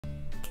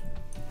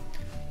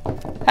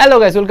Hello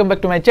guys, welcome back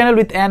to my channel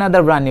with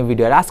another brand new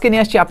video. আর আজকে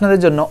নিয়ে আসছি আপনাদের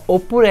জন্য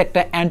ওপ্পোর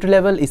একটা এন্ট্রি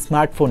লেভেল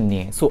স্মার্টফোন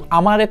নিয়ে। সো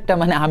আমার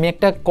আমি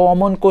একটা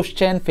কমন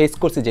কোশ্চেন ফেস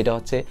করছি, যেটা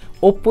হচ্ছে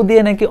ওপ্পো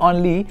দিয়ে নাকি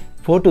অনলি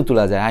ফটো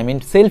তোলা যায়, আই মিন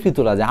সেলফি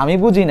তোলা যায়। আমি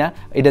বুঝি না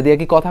এটা দিয়ে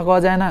কি কথা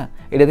কওয়া যায় না,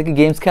 এটা দিয়ে কি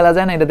গেমস খেলা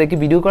যায় না, এটা দিয়ে কি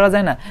ভিডিও করা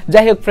যায় না।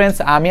 যাই হোক ফ্রেন্ডস,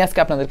 আমি আজকে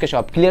আপনাদেরকে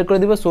সব ক্লিয়ার করে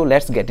দিব। So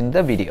let's get in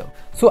the video.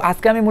 So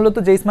আজকে আমি মূলত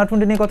যে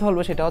স্মার্টফোনটি নিয়ে কথা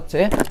বলবো সেটা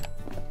হচ্ছে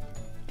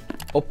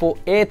Oppo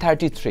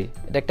A33।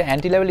 এটা একটা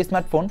এন্ট্রি লেভেল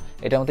স্মার্টফোন।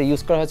 এটার মধ্যে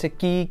ইউজ করা হচ্ছে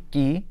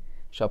কি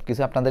সব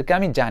কিছু আপনাদেরকে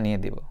আমি জানিয়ে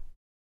দেব।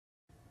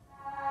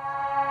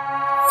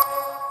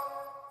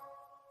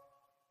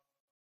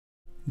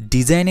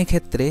 ডিজাইনের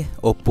ক্ষেত্রে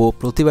ওপ্পো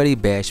প্রতিবারই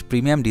বেশ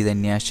প্রিমিয়াম ডিজাইন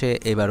নিয়ে আসে।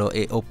 এবারও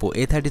এই ওপ্পো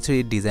A33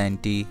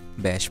 ডিজাইনটি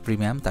বেশ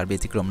প্রিমিয়াম, তার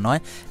ব্যতিক্রম নয়।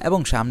 এবং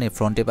সামনে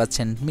ফ্রন্টে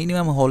পাচ্ছেন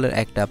মিনিমাম হোলের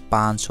একটা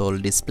 5 হোল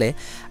ডিসপ্লে।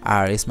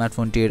 আর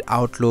স্মার্টফোনটির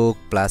আউটলুক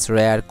প্লাস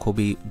রেয়ার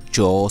খুবই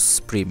জোস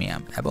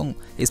প্রিমিয়াম। এবং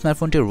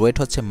স্মার্টফোনটির ওয়েট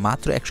হচ্ছে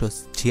মাত্র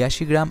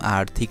 186 গ্রাম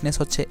আর থিকনেস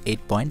হচ্ছে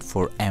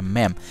 8.4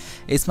 mm।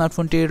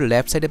 স্মার্টফোনটির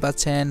লেফট সাইডে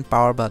পাচ্ছেন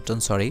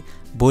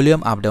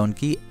ভলিউম আপ ডাউন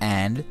কি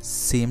অ্যান্ড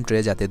সিম ট্রে,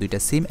 যাতে দুইটা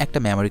সিম একটা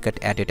memory card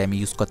at a time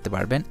use করতে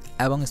পারবেন।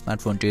 এবং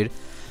স্মার্টফোনটির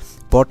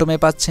বটমে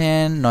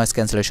পাচ্ছেন noise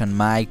cancellation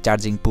mic,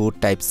 charging port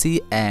type C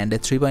and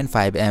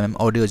 3.5 mm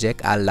audio Jack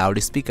R loud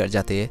speaker,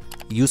 যাতে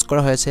ইউজ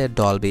করা হয়েছে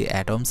Dolby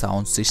atom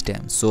sound system.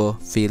 So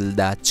feel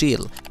the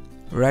chill.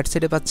 Right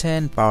সাইডে পাচ্ছেন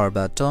পাওয়ার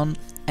বাটন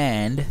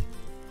অ্যান্ড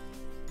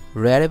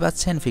রেয়ারে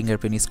পাচ্ছেন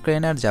ফিঙ্গারপ্রিন্ট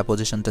স্ক্যানার, যা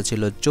পজিশনটা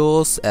ছিল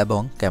জোস,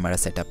 এবং ক্যামেরা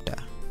সেটআপটা।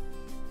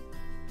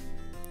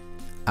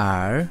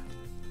 আর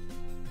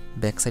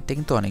ব্যাক সাইডটা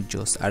কিন্তু অনেক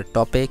জোস। আর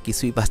টপে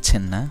কিছুই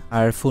পাচ্ছেন না।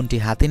 আর ফোনটি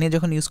হাতে নিয়ে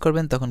যখন ইউজ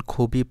করবেন তখন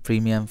খুবই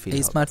প্রিমিয়াম ফিল।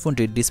 এই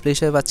স্মার্টফোনটির ডিসপ্লে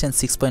হিসেবে পাচ্ছেন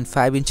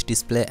 6.5 ইঞ্চ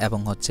ডিসপ্লে এবং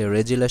হচ্ছে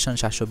রেজুলেশন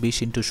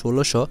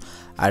 720x1600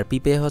 আর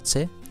পিপে হচ্ছে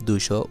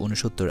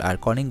 269 আর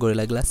কর্নিং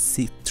গরিলা গ্লাস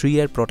 3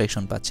 এর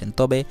প্রোটেকশন পাচ্ছেন।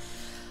 তবে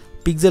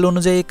পিক্সেল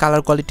অনুযায়ী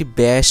কালার কোয়ালিটি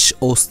বেশ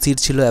অস্থির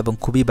ছিল এবং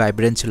খুবই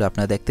ভাইব্রেন্ট ছিল।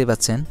 আপনারা দেখতে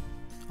পাচ্ছেন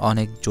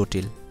অনেক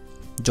জটিল,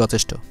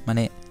 যথেষ্ট,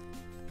 মানে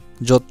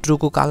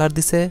যতটুকু কালার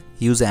দিছে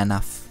ইউজ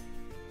এনাফ।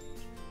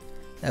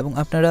 এবং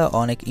আপনারা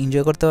অনেক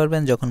এনজয় করতে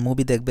পারবেন যখন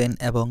মুভি দেখবেন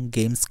এবং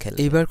গেমস খেলেন।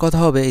 এইবার কথা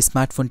হবে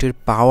স্মার্টফোনটির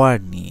পাওয়ার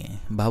নিয়ে।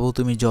 ভাবো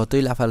তুমি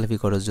যতই লাফালাফি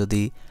করো,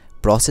 যদি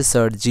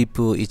processor,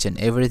 GPU, each and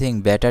everything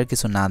better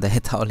কিছু না দেয়,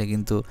 তাহলে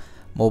কিন্তু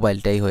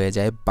মোবাইলটাই হয়ে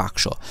যায়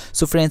বাক্স।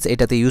 সো ফ্রেন্ডস,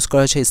 এটাতে ইউজ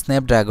করা হয়েছে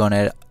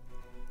স্ন্যাপড্রাগনের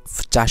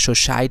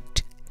 460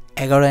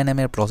 11nm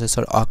এর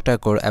প্রসেসর অক্টা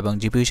কোর এবং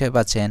জিপিইউ হিসেবে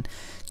পাচ্ছেন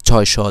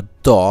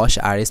 610।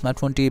 আর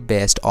স্মার্টফোনটি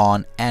based on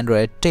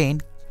Android 10,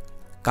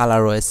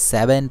 colour OS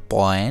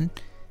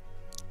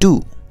 7.2।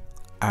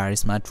 R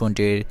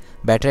স্মার্টফোনটির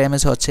battery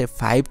mAh হচ্ছে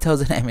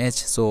 5000 mAh।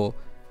 সো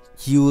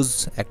ইউজ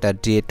একটা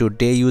ডে টু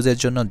ডে ইউজের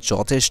জন্য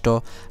যথেষ্ট।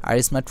 আর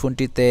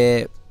স্মার্টফোনটিতে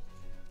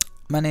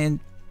মানে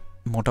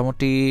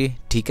মোটামুটি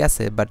ঠিক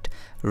আছে, বাট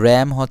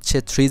র্যাম হচ্ছে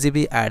 3GB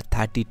আর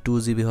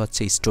 32GB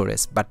হচ্ছে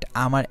স্টোরেজ। বাট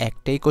আমার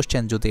একটাই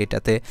কোশ্চেন, যদি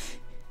এটাতে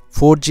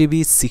 4GB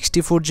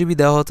 64GB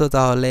দেওয়া হতো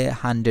তাহলে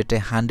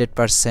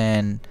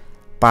 100%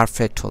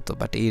 পারফেক্ট হতো।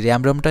 বাট এই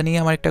র্যাম রমটা নিয়ে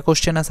আমার একটা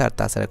কোশ্চেন আছে, আর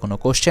তাছাড়া কোনো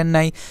কোশ্চেন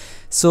নাই।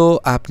 সো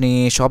আপনি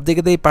সব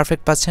দিকেতেই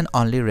পারফেক্ট পাচ্ছেন,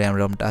 অনলি র্যাম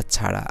রমটা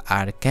ছাড়া।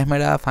 আর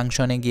ক্যামেরা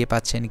ফাংশনে গিয়ে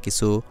পাচ্ছেন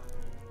কিছু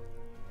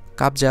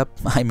কাবজাব,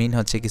 আই মিন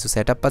হচ্ছে কিছু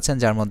সেট আপ পাচ্ছেন,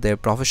 যার মধ্যে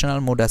প্রফেশনাল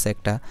মোড আছে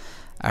একটা।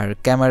 আর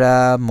ক্যামেরা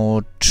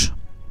মোড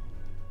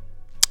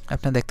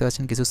আপনারা দেখতে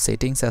পাচ্ছেন কিছু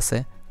সেটিংস আছে,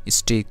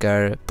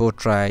 sticker,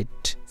 পোর্ট্রাইট,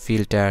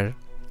 filter,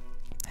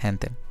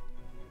 হ্যানতেন।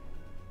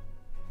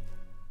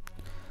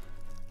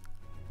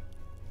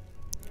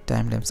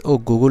 Time lapse O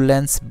Google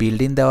lens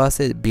built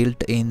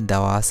in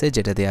দেওয়া আছে,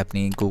 যেটা দিয়ে আপনি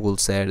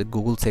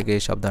গুগল থেকে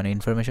সব ধরনের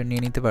ইনফরমেশন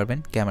নিয়ে নিতে পারবেন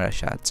ক্যামেরার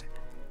সাহায্যে।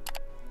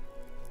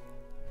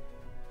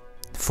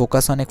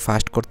 ফোকাস অনেক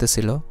ফাস্ট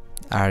করতেছিল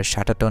আর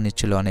শাটারটাও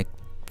নিচ্ছিল অনেক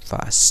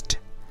ফাস্ট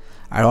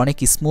আর অনেক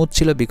স্মুথ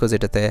ছিল, বিকজ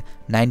এটাতে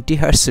 90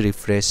 হার্টজ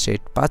রিফ্রেশ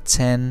রেট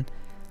পাচ্ছেন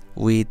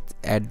উইথ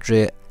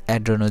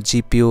অ্যাড্রেনো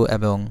জিপিইউ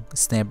এবং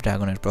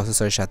স্ন্যাপড্রাগনের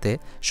প্রসেসরের সাথে।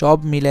 সব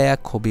মিলাইয়া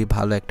খুবই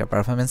ভালো একটা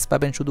পারফরমেন্স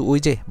পাবেন। শুধু ওই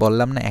যে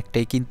বললাম না,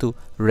 একটাই কিন্তু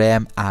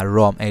র্যাম আর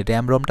রম। এই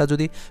র্যাম রমটা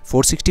যদি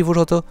 464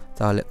 হতো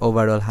তাহলে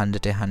ওভারঅল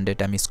 100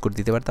 আমি স্কোর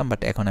দিতে পারতাম।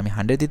 বাট এখন আমি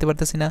 100 দিতে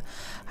পারতেছি না,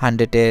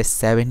 100-এ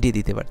 70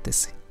 দিতে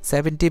পারতেছি,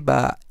 70 বা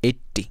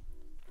 80।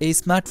 এই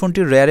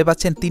স্মার্টফোনটির রেয়ারে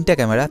পাচ্ছেন 3টা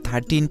ক্যামেরা,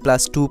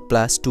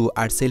 13+2+2,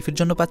 আর সেলফির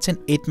জন্য পাচ্ছেন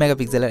 8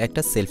 মেগাপিক্সেলের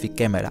একটা সেলফি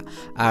ক্যামেরা।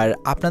 আর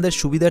আপনাদের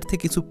সুবিধার্থে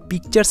কিছু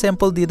পিকচার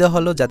স্যাম্পল দিয়ে দেওয়া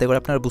হলো, যাতে করে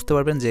আপনারা বুঝতে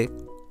পারবেন যে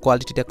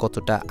কোয়ালিটিটা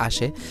কতটা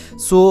আসে।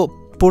 সো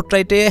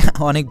পোর্ট্রাইটে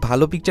অনেক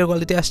ভালো পিকচার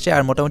কোয়ালিটি আসছে,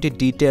 আর মোটামুটি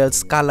ডিটেলস,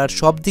 কালার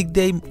সব দিক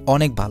দিয়েই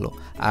অনেক ভালো।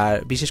 আর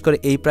বিশেষ করে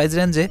এই প্রাইস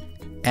রেঞ্জে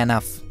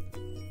এনাফ,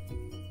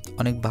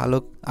 অনেক ভালো।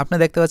 আপনি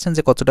দেখতে পাচ্ছেন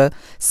যে কতটা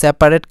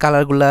সেপারেট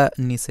কালারগুলা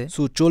নিছে।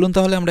 সো চলুন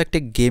তাহলে আমরা একটা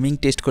গেমিং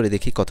টেস্ট করে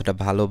দেখি কতটা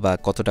ভালো বা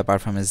কতটা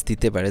পারফরমেন্স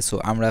দিতে পারে। সো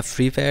আমরা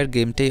ফ্রি ফায়ার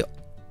গেমটাই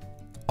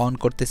অন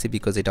করতেছি,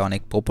 বিকজ এটা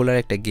অনেক পপুলার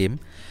একটা গেম।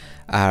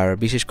 আর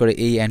বিশেষ করে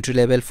এই এন্ট্রি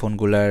লেভেল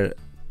ফোনগুলার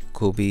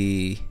খুবই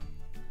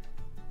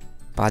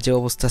বাজে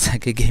অবস্থা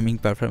থাকে গেমিং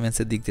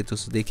পারফরমেন্সের দিক দিয়ে। তো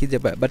দেখি যে,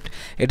 বাট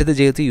এটাতে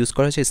যেহেতু ইউজ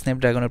করা হয়েছে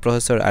স্ন্যাপড্রাগনের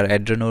processor R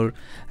অ্যাড্রেনোর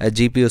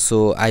GPU, so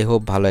I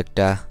hope ভালো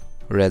একটা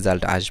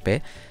রেজাল্ট আসবে।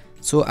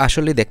 সো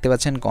আসলে দেখতে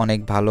পাচ্ছেন অনেক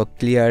ভালো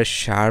ক্লিয়ার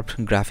শার্প,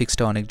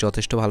 গ্রাফিক্সটা অনেক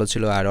যথেষ্ট ভালো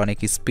ছিল আর অনেক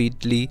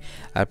স্পিডলি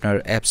আপনার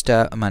অ্যাপসটা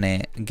মানে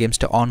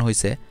গেমসটা অন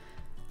হয়েছে।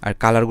 আর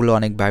কালারগুলো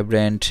অনেক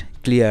ভাইব্রেন্ট,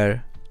 ক্লিয়ার,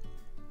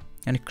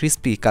 মানে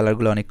ক্রিস্পি,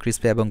 কালারগুলো অনেক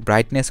ক্রিস্পি এবং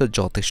ব্রাইটনেসও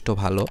যথেষ্ট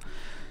ভালো।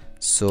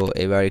 সো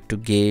এবার একটু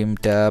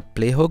গেমটা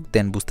প্লে হোক,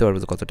 দেন বুঝতে পারবো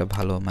কতটা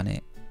ভালো মানে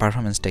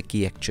পারফরমেন্সটা কী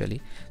অ্যাকচুয়ালি।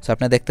 সো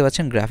আপনারা দেখতে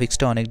পাচ্ছেন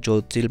গ্রাফিক্সটা অনেক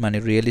জটিল মানে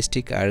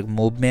রিয়েলিস্টিক, আর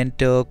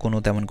মুভমেন্টও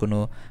তেমন কোনো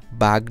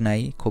বাগ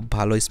নাই, খুব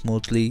ভালো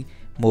স্মুথলি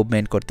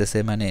মুভমেন্ট করতেছে,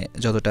 মানে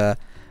যতটা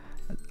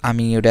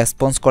আমি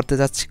রেসপন্স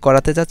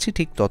করাতে যাচ্ছি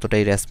ঠিক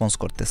ততটাই রেসপন্স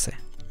করতেছে।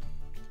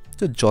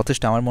 তো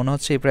যথেষ্ট আমার মনে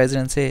হচ্ছে এই প্রাইস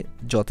রেঞ্জে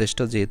যথেষ্ট,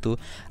 যেহেতু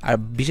আর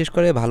বিশেষ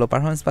করে ভালো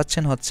পারফরমেন্স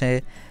পাচ্ছেন হচ্ছে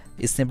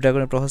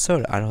স্ন্যাপড্রাগনের প্রসেসর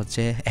আর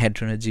হচ্ছে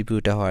অ্যাড্রেনোর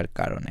জিপিইউটা হওয়ার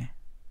কারণে।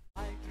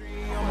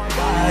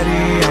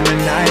 I'm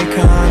an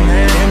icon,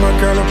 man. And my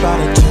girl about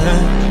a 10.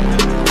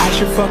 I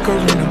should fuck her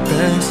in a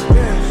Benz.